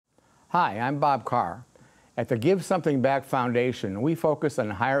Hi, I'm Bob Carr. At the Give Something Back Foundation, we focus on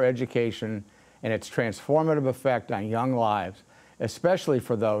higher education and its transformative effect on young lives, especially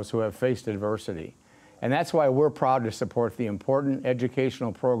for those who have faced adversity. And that's why we're proud to support the important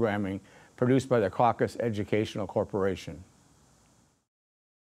educational programming produced by the Caucus Educational Corporation.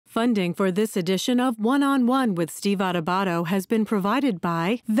 Funding for this edition of One-on-One with Steve Adubato has been provided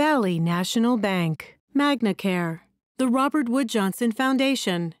by Valley National Bank, MagnaCare, the Robert Wood Johnson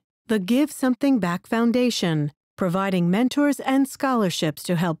Foundation, the Give Something Back Foundation, providing mentors and scholarships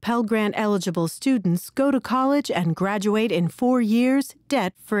to help Pell Grant-eligible students go to college and graduate in 4 years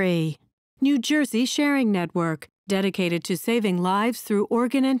debt-free. New Jersey Sharing Network, dedicated to saving lives through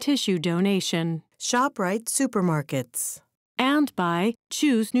organ and tissue donation. ShopRite Supermarkets. And by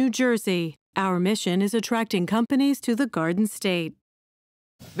Choose New Jersey. Our mission is attracting companies to the Garden State.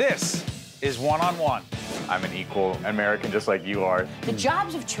 This is One-on-One. I'm an equal American just like you are. The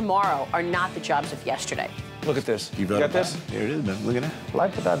jobs of tomorrow are not the jobs of yesterday. Look at this. You got this? Here it is, man. Look at that.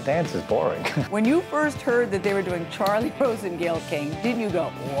 Life without dance is boring. When you first heard that they were doing Charlie Rose and Gayle King, didn't you go,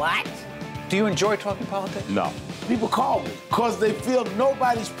 what? Do you enjoy talking politics? No. People call me because they feel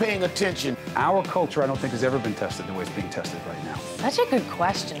nobody's paying attention. Our culture, I don't think, has ever been tested the way it's being tested right now. Such a good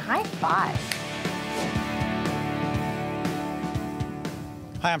question. High five.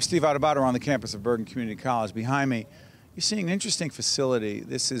 Hi, I'm Steve Adubato on the campus of Bergen Community College. Behind me, you're seeing an interesting facility.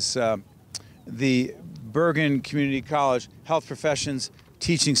 This is the Bergen Community College Health Professions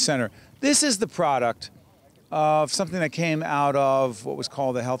Teaching Center. This is the product of something that came out of what was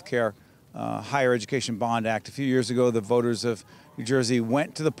called the Healthcare Higher Education Bond Act. A few years ago, the voters of New Jersey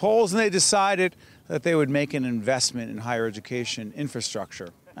went to the polls and they decided that they would make an investment in higher education infrastructure.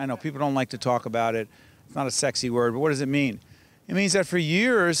 I know people don't like to talk about it. It's not a sexy word, but what does it mean? It means that for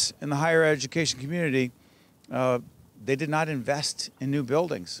years in the higher education community, they did not invest in new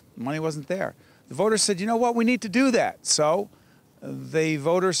buildings. Money wasn't there. The voters said, you know what, we need to do that. So the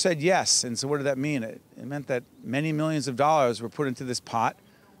voters said yes. And so what did that mean? It meant that many millions of dollars were put into this pot.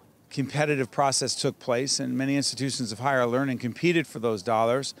 Competitive process took place, and many institutions of higher learning competed for those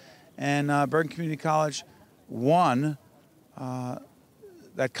dollars. And Bergen Community College won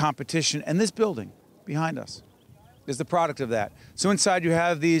that competition. And this building behind us is the product of that. So inside you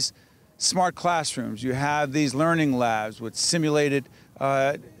have these smart classrooms, you have these learning labs with simulated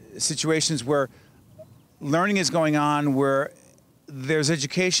situations where learning is going on, where there's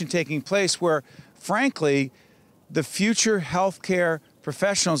education taking place, where frankly the future healthcare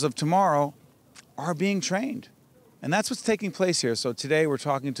professionals of tomorrow are being trained. And that's what's taking place here. So today we're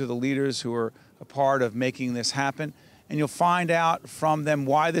talking to the leaders who are a part of making this happen, and you'll find out from them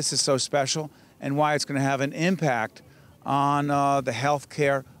why this is so special and why it's going to have an impact on the health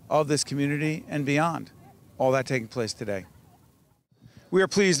care of this community and beyond. All that taking place today. We are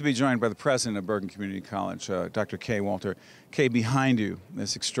pleased to be joined by the president of Bergen Community College, Dr. Kay Walter. Kay, behind you,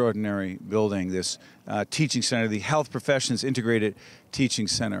 this extraordinary building, this teaching center, the Health Professions Integrated Teaching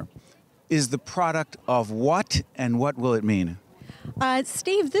Center, is the product of what, and what will it mean?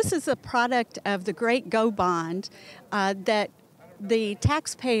 Steve, this is a product of the Great Go Bond that the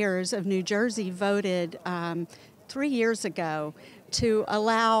taxpayers of New Jersey voted 3 years ago to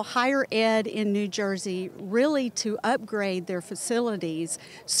allow higher ed in New Jersey really to upgrade their facilities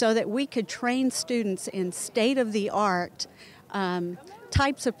so that we could train students in state-of-the-art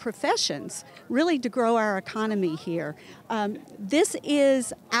types of professions, really to grow our economy here. This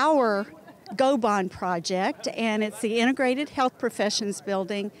is our Go Bond project, and it's the Integrated Health Professions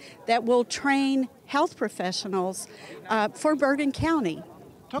Building that will train health professionals for Bergen County.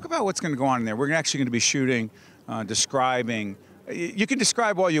 Talk about what's going to go on in there. We're actually going to be shooting, describing. You can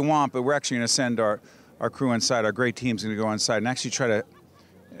describe all you want, but we're actually going to send our crew inside. Our great team's going to go inside and actually try to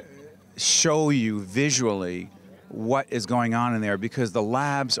show you visually what is going on in there, because the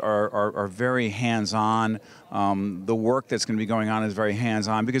labs are very hands-on. The work that's going to be going on is very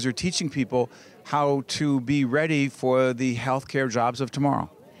hands-on, because they're teaching people how to be ready for the healthcare jobs of tomorrow.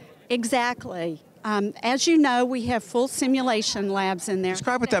 Exactly. As you know, we have full simulation labs in there.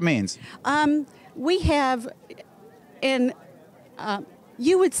 Describe what that means. We have,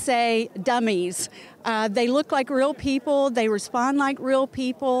 you would say, dummies. They look like real people. They respond like real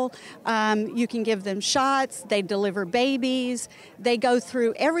people. You can give them shots. They deliver babies. They go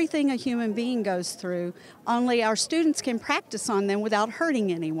through everything a human being goes through, only our students can practice on them without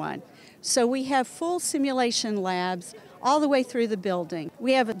hurting anyone. So we have full simulation labs all the way through the building.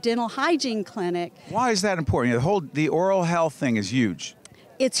 We have a dental hygiene clinic. Why is that important? The oral health thing is huge.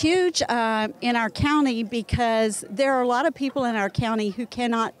 It's huge in our county because there are a lot of people in our county who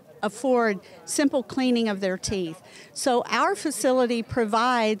cannot afford simple cleaning of their teeth. So our facility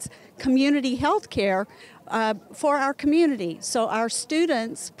provides community health care for our community. So our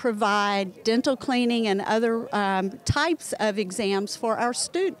students provide dental cleaning and other types of exams for our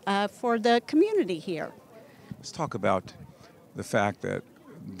for the community here. Let's talk about the fact that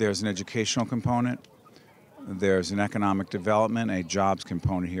there's an educational component, there's an economic development, a jobs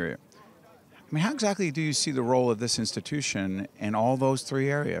component here. I mean, how exactly do you see the role of this institution in all those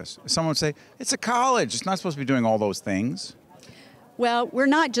three areas? Someone would say, it's a college, it's not supposed to be doing all those things. Well, we're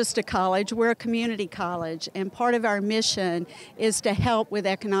not just a college, we're a community college, and part of our mission is to help with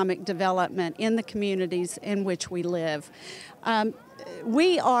economic development in the communities in which we live.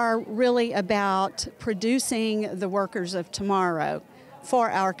 We are really about producing the workers of tomorrow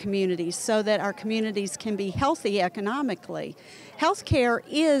for our communities so that our communities can be healthy economically. Healthcare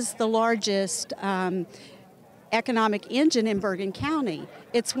is the largest economic engine in Bergen County.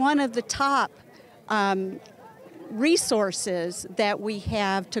 It's one of the top resources that we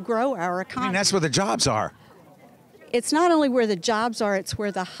have to grow our economy. I mean, that's where the jobs are. It's not only where the jobs are, it's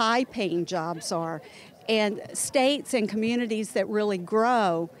where the high-paying jobs are. And states and communities that really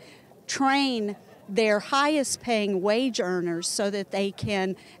grow train their highest-paying wage earners so that they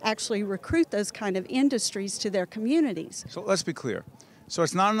can actually recruit those kind of industries to their communities. So let's be clear. So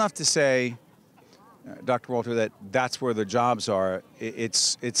it's not enough to say, Dr. Walter, that that's where the jobs are.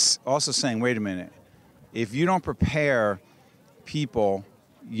 It's also saying, wait a minute, if you don't prepare people,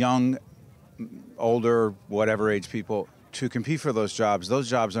 young, older, whatever age people, to compete for those jobs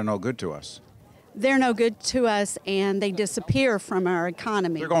are no good to us. They're no good to us, and they disappear from our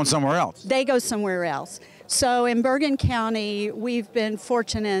economy. They're going somewhere else. They go somewhere else. So in Bergen County, we've been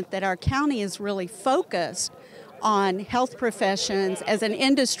fortunate that our county is really focused on health professions as an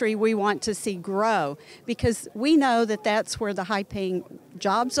industry we want to see grow, because we know that that's where the high-paying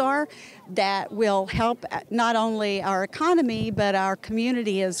jobs are that will help not only our economy but our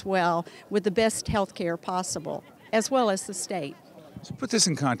community as well with the best health care possible, as well as the state. So put this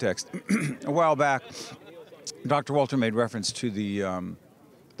in context. A while back, Dr. Walter made reference to the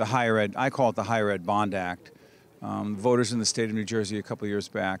higher ed, I call it the Higher Ed Bond Act. Voters in the state of New Jersey a couple years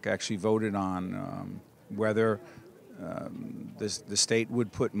back actually voted on whether the state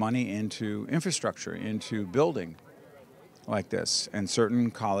would put money into infrastructure, into building like this. And certain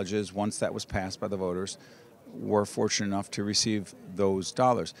colleges, once that was passed by the voters, were fortunate enough to receive those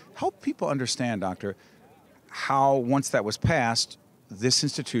dollars. Help people understand, Doctor, how once that was passed, this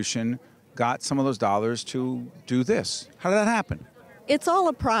institution got some of those dollars to do this. How did that happen? It's all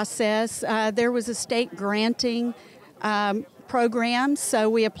a process. There was a state granting program, so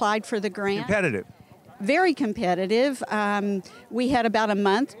we applied for the grant. Competitive. Very competitive. We had about a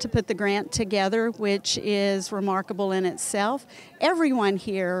month to put the grant together, which is remarkable in itself. Everyone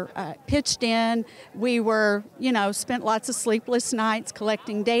here pitched in. We were, spent lots of sleepless nights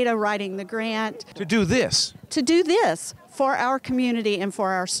collecting data, writing the grant. To do this? To do this for our community and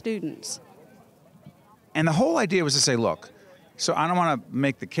for our students. And the whole idea was to say, look, so I don't want to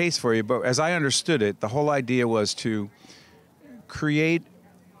make the case for you, but as I understood it, the whole idea was to create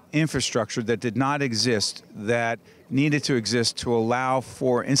infrastructure that did not exist, that needed to exist to allow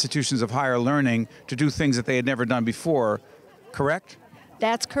for institutions of higher learning to do things that they had never done before, correct?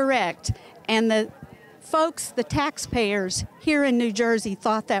 That's correct. And the folks, the taxpayers here in New Jersey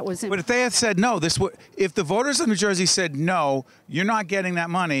thought that was important. But if they had said no, if the voters of New Jersey said no, you're not getting that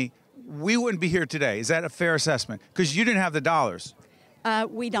money, we wouldn't be here today. Is that a fair assessment? Because you didn't have the dollars.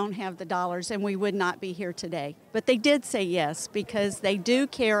 We don't have the dollars, and we would not be here today. But they did say yes, because they do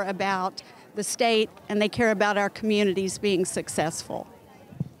care about the state, and they care about our communities being successful.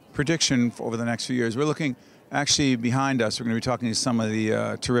 Prediction for over the next few years. We're looking actually behind us. We're going to be talking to some of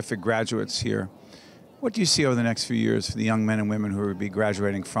the terrific graduates here. What do you see over the next few years for the young men and women who will be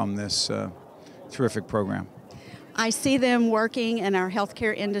graduating from this terrific program? I see them working in our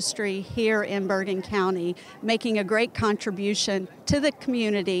healthcare industry here in Bergen County, making a great contribution to the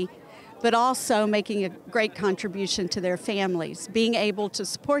community, but also making a great contribution to their families, being able to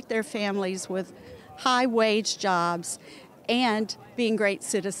support their families with high-wage jobs and being great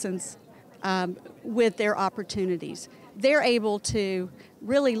citizens with their opportunities. They're able to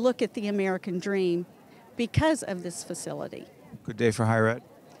really look at the American dream because of this facility. Good day for higher ed.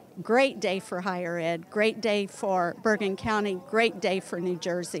 Great day for higher ed, great day for Bergen County, great day for New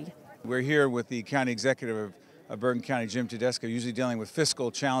Jersey. We're here with the county executive of Bergen County, Jim Tedesco, usually dealing with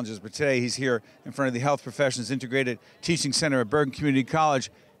fiscal challenges, but today he's here in front of the Health Professions Integrated Teaching Center at Bergen Community College.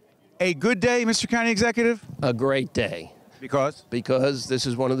 A good day, Mr. County Executive? A great day. Because? Because this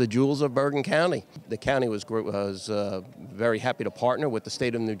is one of the jewels of Bergen County. The county was very happy to partner with the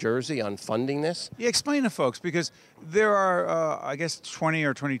state of New Jersey on funding this. Yeah, explain to folks, because there are, I guess, 20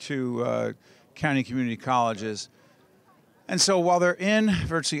 or 22 county community colleges. And so while they're in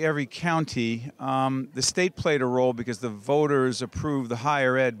virtually every county, the state played a role because the voters approved the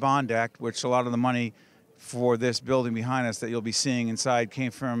Higher Ed Bond Act, which a lot of the money for this building behind us that you'll be seeing inside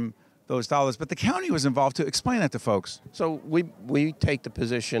came from those dollars. But the county was involved too. Explain that to folks. So we take the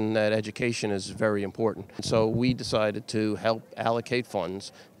position that education is very important. So we decided to help allocate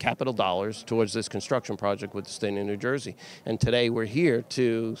funds, capital dollars, towards this construction project with the state of New Jersey. And today we're here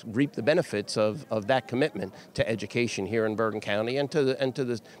to reap the benefits of that commitment to education here in Bergen County and to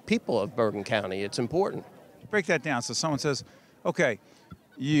the people of Bergen County. It's important. Break that down. So someone says, okay,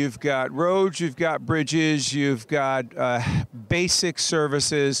 you've got roads, you've got bridges, you've got basic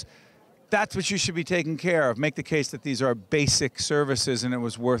services. That's what you should be taking care of. Make the case that these are basic services and it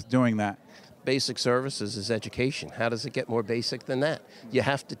was worth doing that. Basic services is education. How does it get more basic than that? You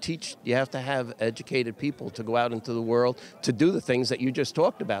have to teach, you have to have educated people to go out into the world to do the things that you just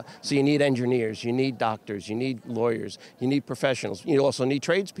talked about. So you need engineers, you need doctors, you need lawyers, you need professionals, you also need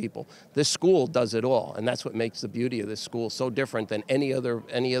tradespeople. This school does it all, and that's what makes the beauty of this school so different than any other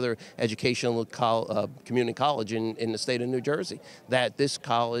educational community college in the state of New Jersey. That this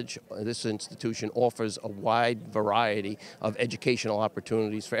college, this institution offers a wide variety of educational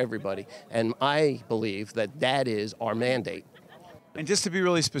opportunities for everybody. And I believe that that is our mandate. And just to be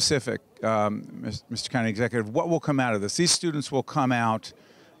really specific, Mr. County Executive, what will come out of this? These students will come out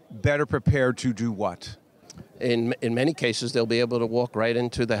better prepared to do what? In many cases, they'll be able to walk right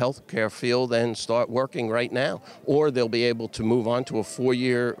into the healthcare field and start working right now, or they'll be able to move on to a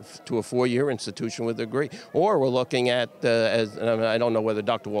four-year institution with a degree. Or we're looking at, I don't know whether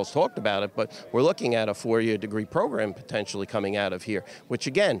Dr. Walls talked about it, but we're looking at a four-year degree program potentially coming out of here, which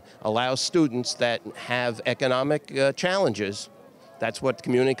again allows students that have economic challenges. That's what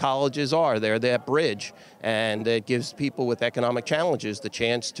community colleges are. They're that bridge, and it gives people with economic challenges the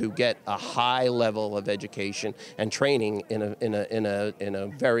chance to get a high level of education and training in a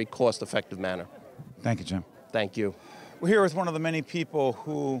very cost-effective manner. Thank you, Jim. Thank you. We're here with one of the many people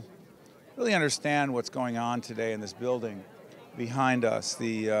who really understand what's going on today in this building behind us,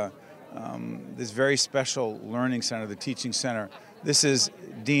 this very special learning center, the teaching center. This is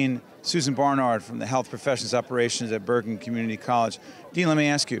Dean Susan Barnard from the Health Professions Operations at Bergen Community College. Dean, let me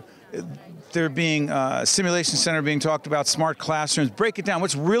ask you, there being a simulation center being talked about, smart classrooms, break it down.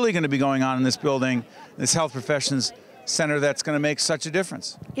 What's really going to be going on in this building, this Health Professions Center, that's going to make such a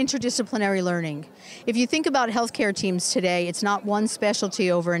difference? Interdisciplinary learning. If you think about healthcare teams today, it's not one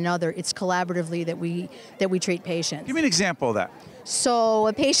specialty over another. It's collaboratively that we treat patients. Give me an example of that. So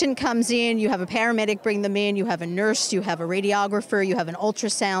a patient comes in, you have a paramedic bring them in, you have a nurse, you have a radiographer, you have an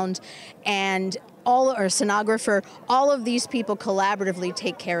ultrasound, and or a sonographer. All of these people collaboratively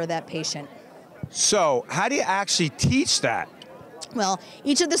take care of that patient. So how do you actually teach that? Well,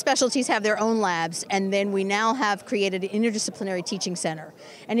 each of the specialties have their own labs, and then we now have created an interdisciplinary teaching center.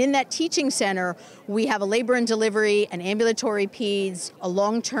 And in that teaching center, we have a labor and delivery, an ambulatory peds, a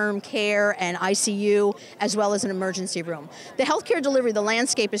long-term care and ICU, as well as an emergency room. The healthcare delivery, the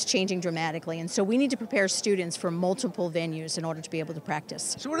landscape is changing dramatically, and so we need to prepare students for multiple venues in order to be able to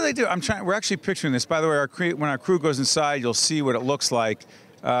practice. So what do they do? We're actually picturing this. By the way, when our crew goes inside, you'll see what it looks like.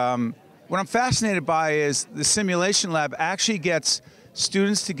 What I'm fascinated by is the simulation lab actually gets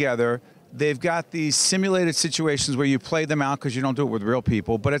students together. They've got these simulated situations where you play them out because you don't do it with real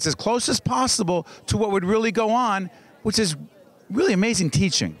people, but it's as close as possible to what would really go on, which is really amazing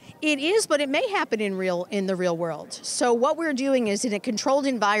teaching. It is, but it may happen in the real world. So what we're doing is, in a controlled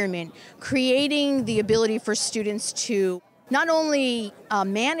environment, creating the ability for students to not only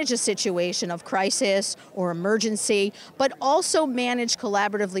manage a situation of crisis or emergency, but also manage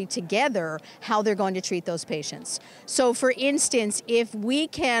collaboratively together how they're going to treat those patients. So for instance, if we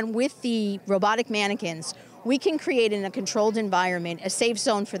can, with the robotic mannequins, we can create in a controlled environment a safe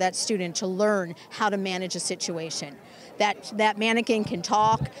zone for that student to learn how to manage a situation. That mannequin can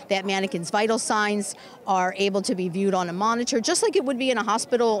talk, that mannequin's vital signs are able to be viewed on a monitor, just like it would be in a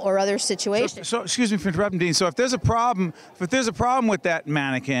hospital or other situation. So excuse me for interrupting, Dean. So if there's a problem with that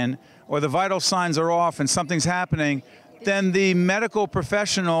mannequin, or the vital signs are off and something's happening, then the medical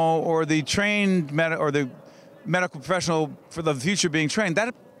professional or the trained medical professional for the future being trained,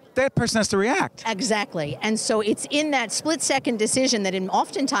 that that person has to react. Exactly. And so it's in that split-second decision that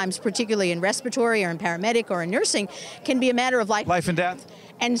oftentimes, particularly in respiratory or in paramedic or in nursing, can be a matter of life and death.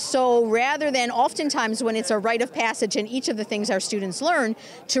 And so rather than oftentimes when it's a rite of passage and each of the things our students learn,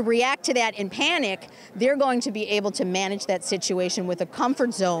 to react to that in panic, they're going to be able to manage that situation with a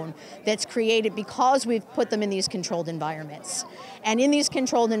comfort zone that's created because we've put them in these controlled environments. And in these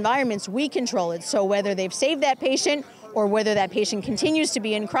controlled environments, we control it. So whether they've saved that patient or whether that patient continues to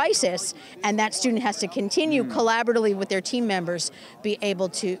be in crisis and that student has to continue collaboratively with their team members, be able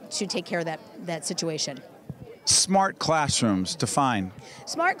to take care of that situation. Smart classrooms, define.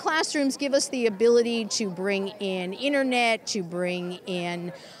 Smart classrooms give us the ability to bring in internet, to bring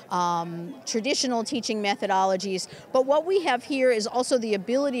in traditional teaching methodologies. But what we have here is also the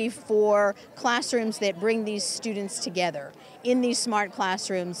ability for classrooms that bring these students together in these smart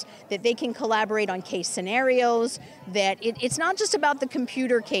classrooms, that they can collaborate on case scenarios, that it's not just about the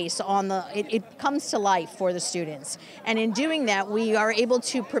computer case it comes to life for the students. And in doing that, we are able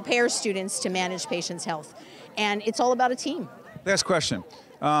to prepare students to manage patients' health. And it's all about a team. Last question.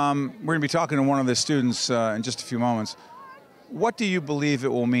 We're going to be talking to one of the students in just a few moments. What do you believe it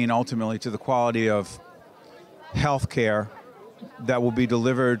will mean ultimately to the quality of health care that will be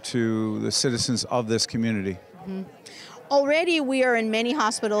delivered to the citizens of this community? Mm-hmm. Already we are in many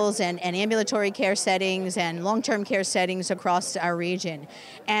hospitals and ambulatory care settings and long-term care settings across our region.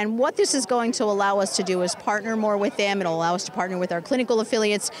 And what this is going to allow us to do is partner more with them. It'll allow us to partner with our clinical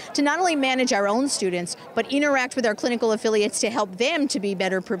affiliates to not only manage our own students, but interact with our clinical affiliates to help them to be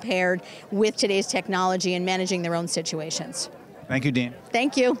better prepared with today's technology and managing their own situations. Thank you, Dean.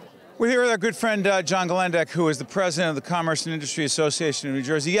 Thank you. We're here with our good friend John Galendek, who is the president of the Commerce and Industry Association of New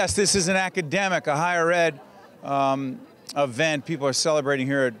Jersey. Yes, this is an academic, a higher ed event people are celebrating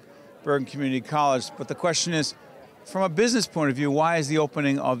here at Bergen Community College. But the question is, from a business point of view, why is the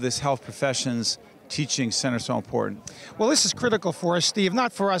opening of this health professions teaching center so important? Well, this is critical for us, Steve,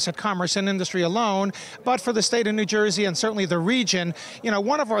 not for us at Commerce and Industry alone, but for the state of New Jersey and certainly the region. You know,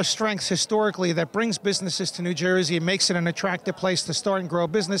 one of our strengths historically that brings businesses to New Jersey and makes it an attractive place to start and grow a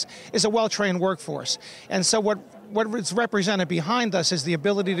business is a well-trained workforce. And so what is represented behind us is the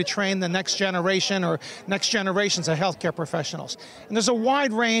ability to train the next generation or next generations of healthcare professionals. And there's a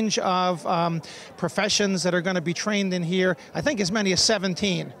wide range of professions that are going to be trained in here, I think as many as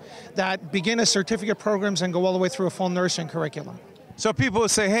 17, that begin as certificate programs and go all the way through a full nursing curriculum. So people will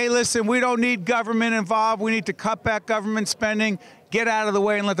say, hey, listen, we don't need government involved. We need to cut back government spending, get out of the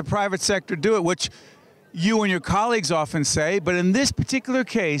way and let the private sector do it, which you and your colleagues often say. But in this particular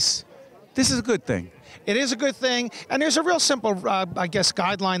case, this is a good thing. It is a good thing, and there's a real simple, I guess,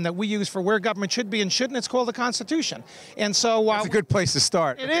 guideline that we use for where government should be and shouldn't. It's called the Constitution. And so that's a good place to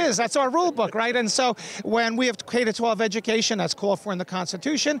start. It is. That's our rule book, right? And so when we have K-12 education, that's called for in the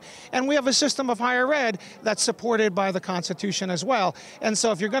Constitution, and we have a system of higher ed that's supported by the Constitution as well. And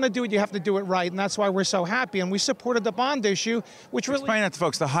so if you're going to do it, you have to do it right, and that's why we're so happy. And we supported the bond issue, which really... Explain that to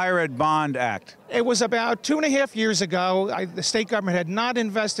folks, the Higher Ed Bond Act. It was about 2.5 years ago. The state government had not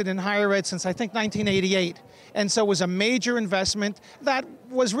invested in higher ed since, I think, 1988. And so it was a major investment that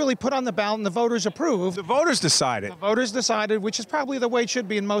was really put on the ballot and the voters approved. The voters decided. The voters decided, which is probably the way it should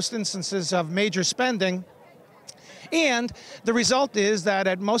be in most instances of major spending. And the result is that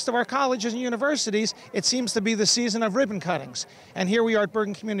at most of our colleges and universities, it seems to be the season of ribbon cuttings. And here we are at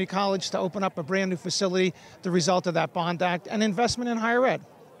Bergen Community College to open up a brand new facility, the result of that Bond Act, and investment in higher ed.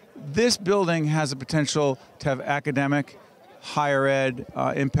 This building has the potential to have academic, higher ed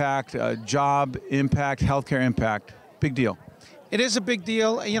impact, job impact, healthcare impact. Big deal. It is a big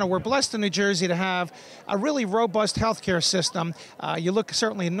deal. You know, we're blessed in New Jersey to have a really robust healthcare system. You look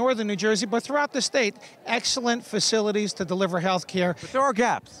certainly in northern New Jersey, but throughout the state, excellent facilities to deliver healthcare. But there are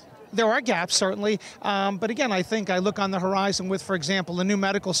gaps. There are gaps, certainly. But again, I think I look on the horizon with, for example, a new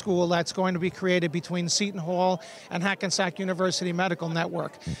medical school that's going to be created between Seton Hall and Hackensack University Medical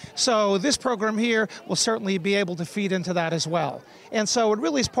Network. So this program here will certainly be able to feed into that as well. And so it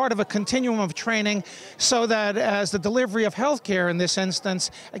really is part of a continuum of training so that as the delivery of healthcare in this instance,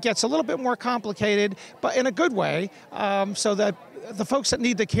 it gets a little bit more complicated, but in a good way, so that the folks that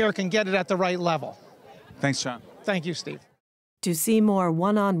need the care can get it at the right level. Thanks, John. Thank you, Steve. To see more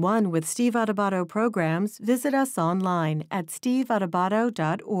one-on-one with Steve Adubato programs, visit us online at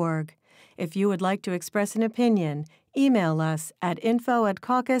steveadubato.org. If you would like to express an opinion, email us at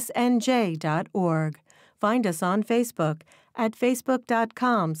info@caucusnj.org. Find us on Facebook at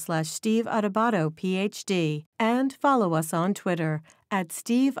facebook.com/Steve Adubato PhD and follow us on Twitter at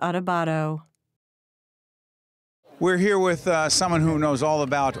Steve Adubato. We're here with someone who knows all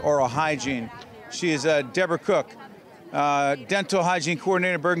about oral hygiene. She is Deborah Cook. dental hygiene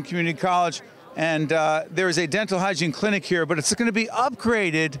coordinator at Bergen Community College. And there is a dental hygiene clinic here, but it's going to be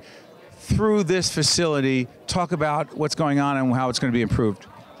upgraded through this facility. Talk about what's going on and how it's going to be improved.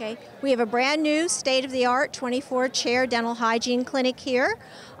 Okay. We have a brand new state-of-the-art 24-chair dental hygiene clinic here.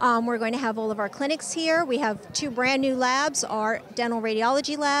 We're going to have all of our clinics here. We have 2 brand new labs, our dental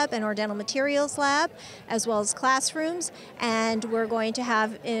radiology lab and our dental materials lab, as well as classrooms. And we're going to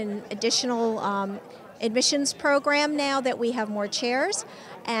have an additional admissions program now that we have more chairs.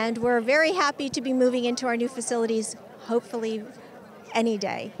 And we're very happy to be moving into our new facilities, hopefully any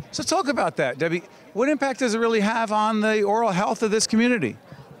day. So talk about that, Debbie. What impact does it really have on the oral health of this community?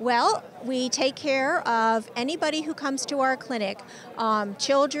 Well, we take care of anybody who comes to our clinic,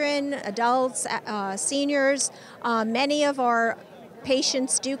 children, adults, seniors. Many of our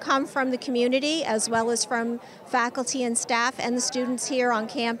patients do come from the community as well as from faculty and staff and the students here on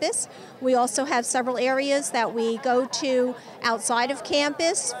campus. We also have several areas that we go to outside of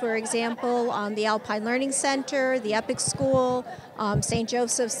campus, for example, the Alpine Learning Center, the Epic School, St.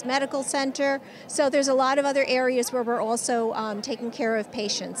 Joseph's Medical Center. So there's a lot of other areas where we're also taking care of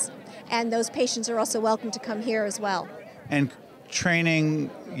patients. And those patients are also welcome to come here as well. And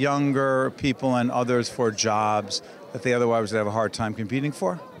training younger people and others for jobs that they otherwise would have a hard time competing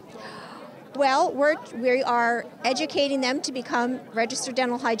for? Well, we are educating them to become registered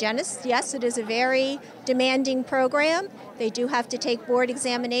dental hygienists. Yes, it is a very demanding program. They do have to take board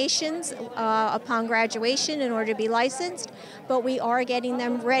examinations upon graduation in order to be licensed, but we are getting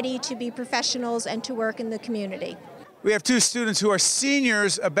them ready to be professionals and to work in the community. We have 2 students who are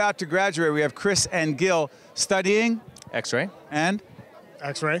seniors about to graduate. We have Chris and Gil studying X-ray. And?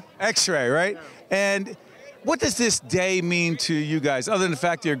 X-ray. X-ray, right? And what does this day mean to you guys, other than the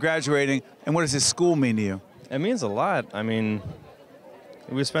fact that you're graduating, and what does this school mean to you? It means a lot. I mean,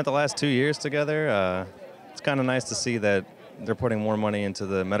 we spent the last 2 years together. It's kind of nice to see that they're putting more money into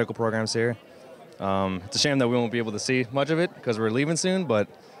the medical programs here. It's a shame that we won't be able to see much of it because we're leaving soon, but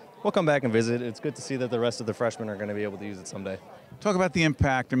we'll come back and visit. It's good to see that the rest of the freshmen are going to be able to use it someday. Talk about the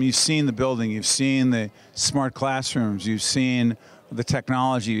impact. I mean, you've seen the building, you've seen the smart classrooms, you've seen the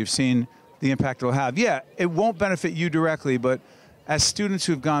technology, you've seen the impact it'll have. Yeah, it won't benefit you directly, but as students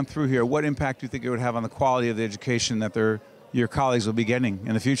who've gone through here, what impact do you think it would have on the quality of the education that your colleagues will be getting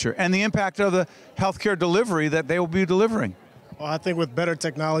in the future, and the impact of the healthcare delivery that they will be delivering? Well, I think with better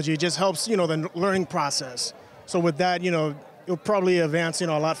technology, it just helps, the learning process. So with that, it'll probably advance, a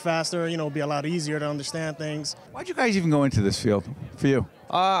lot faster, be a lot easier to understand things. Why'd you guys even go into this field for you?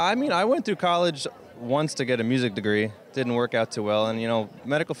 I mean, I went through college once to get a music degree. Didn't work out too well, and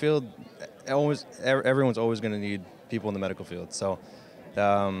medical field, everyone's always going to need people in the medical field. So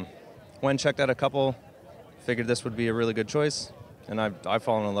went and checked out a couple, figured this would be a really good choice, and I've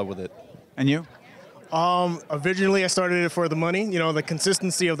fallen in love with it. And you? Originally I started it for the money, the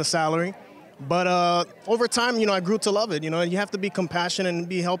consistency of the salary. But over time, I grew to love it. You have to be compassionate and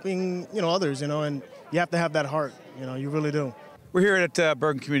be helping, others, and you have to have that heart, you really do. We're here at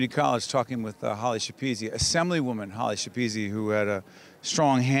Bergen Community College talking with Holly Schapese, Assemblywoman Holly Schapese, who had a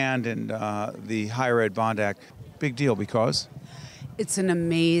strong hand in the Higher Ed Bond Act. Big deal because? It's an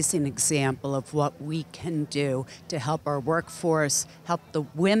amazing example of what we can do to help our workforce, help the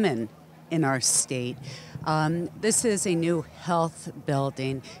women in our state. This is a new health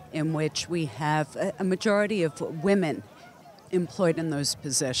building in which we have a majority of women employed in those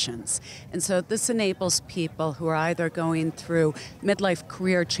positions. And so this enables people who are either going through midlife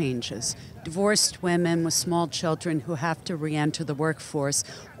career changes, divorced women with small children who have to re-enter the workforce,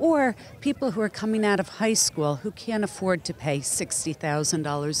 or people who are coming out of high school who can't afford to pay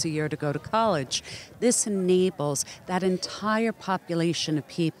 $60,000 a year to go to college. This enables that entire population of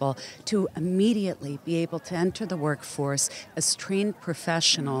people to immediately be able to enter the workforce as trained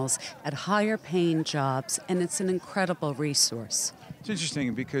professionals at higher paying jobs, and it's an incredible resource. It's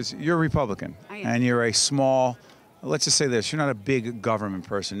interesting because you're a Republican and you're a small, let's just say this, you're not a big government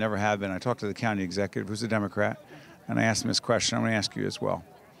person, never have been. I talked to the county executive who's a Democrat, and I asked him this question. I'm going to ask you as well.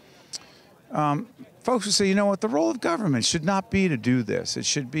 Folks would say, the role of government should not be to do this. It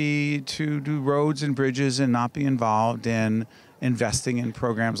should be to do roads and bridges and not be involved in investing in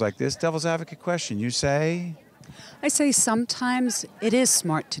programs like this. Devil's advocate question, you say? I say sometimes it is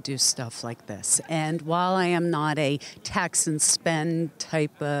smart to do stuff like this. And while I am not a tax and spend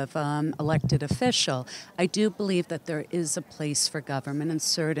type of elected official, I do believe that there is a place for government in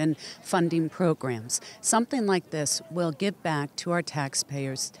certain funding programs. Something like this will give back to our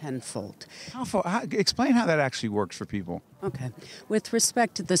taxpayers tenfold. Explain how that actually works for people. Okay. With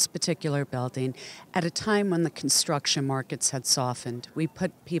respect to this particular building, at a time when the construction markets had softened, we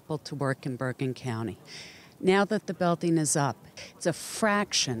put people to work in Bergen County. Now that the building is up, it's a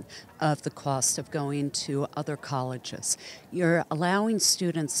fraction of the cost of going to other colleges. You're allowing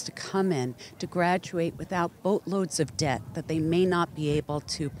students to come in to graduate without boatloads of debt that they may not be able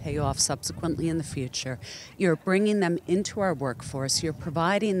to pay off subsequently in the future. You're bringing them into our workforce. You're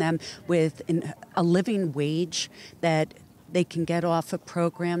providing them with a living wage that they can get off of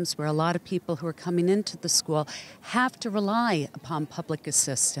programs where a lot of people who are coming into the school have to rely upon public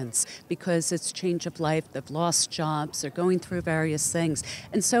assistance because it's change of life, they've lost jobs, they're going through various things.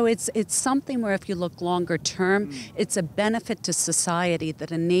 And so it's something where if you look longer term, it's a benefit to society that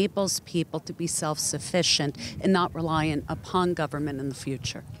enables people to be self-sufficient and not reliant upon government in the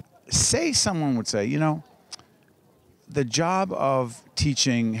future. Say someone would say, you know, the job of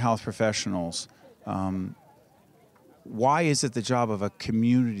teaching health professionals, why is it the job of a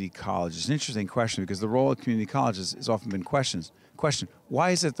community college? It's an interesting question because the role of community colleges has often been questioned.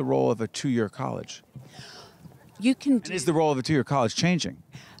 Why is it the role of a two-year college? And is the role of a two-year college changing?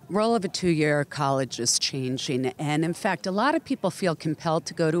 Role of a two-year college is changing, and in fact, a lot of people feel compelled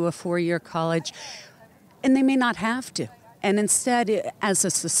to go to a four-year college, and they may not have to. And instead, as a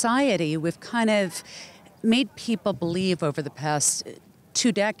society, we've kind of made people believe over the past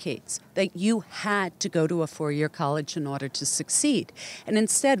 2 decades that you had to go to a four-year college in order to succeed. And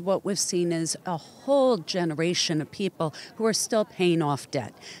instead, what we've seen is a whole generation of people who are still paying off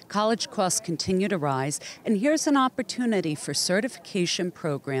debt. College costs continue to rise, and here's an opportunity for certification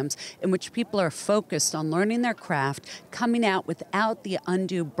programs in which people are focused on learning their craft, coming out without the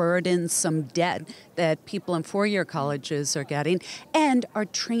undue burdensome debt that people in four-year colleges are getting, and are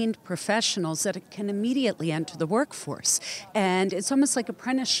trained professionals that can immediately enter the workforce. And it's almost like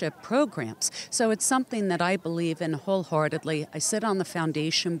apprenticeship programs. So it's something that I believe in wholeheartedly. I sit on the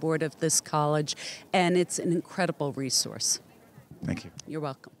foundation board of this college, and it's an incredible resource. Thank you. You're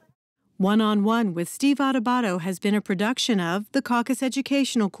welcome. One-on-One with Steve Adubato has been a production of the Caucus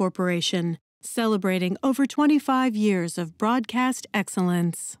Educational Corporation, celebrating over 25 years of broadcast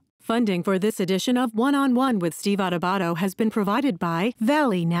excellence. Funding for this edition of One-on-One with Steve Adubato has been provided by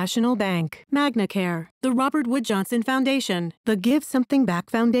Valley National Bank, MagnaCare, the Robert Wood Johnson Foundation, the Give Something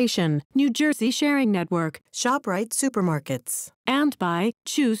Back Foundation, New Jersey Sharing Network, ShopRite Supermarkets, and by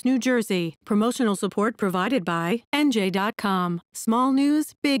Choose New Jersey. Promotional support provided by NJ.com, Small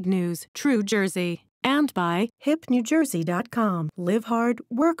News, Big News, True Jersey. And by hipnewjersey.com. Live hard,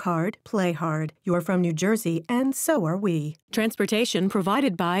 work hard, play hard. You're from New Jersey, and so are we. Transportation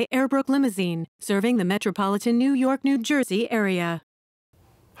provided by Airbrook Limousine, serving the metropolitan New York, New Jersey area.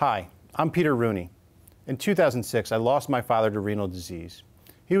 Hi, I'm Peter Rooney. In 2006, I lost my father to renal disease.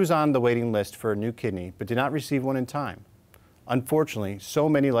 He was on the waiting list for a new kidney, but did not receive one in time. Unfortunately, so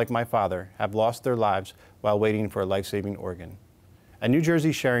many like my father have lost their lives while waiting for a life-saving organ. At New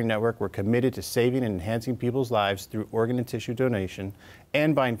Jersey Sharing Network, we're committed to saving and enhancing people's lives through organ and tissue donation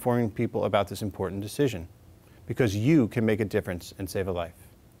and by informing people about this important decision. Because you can make a difference and save a life.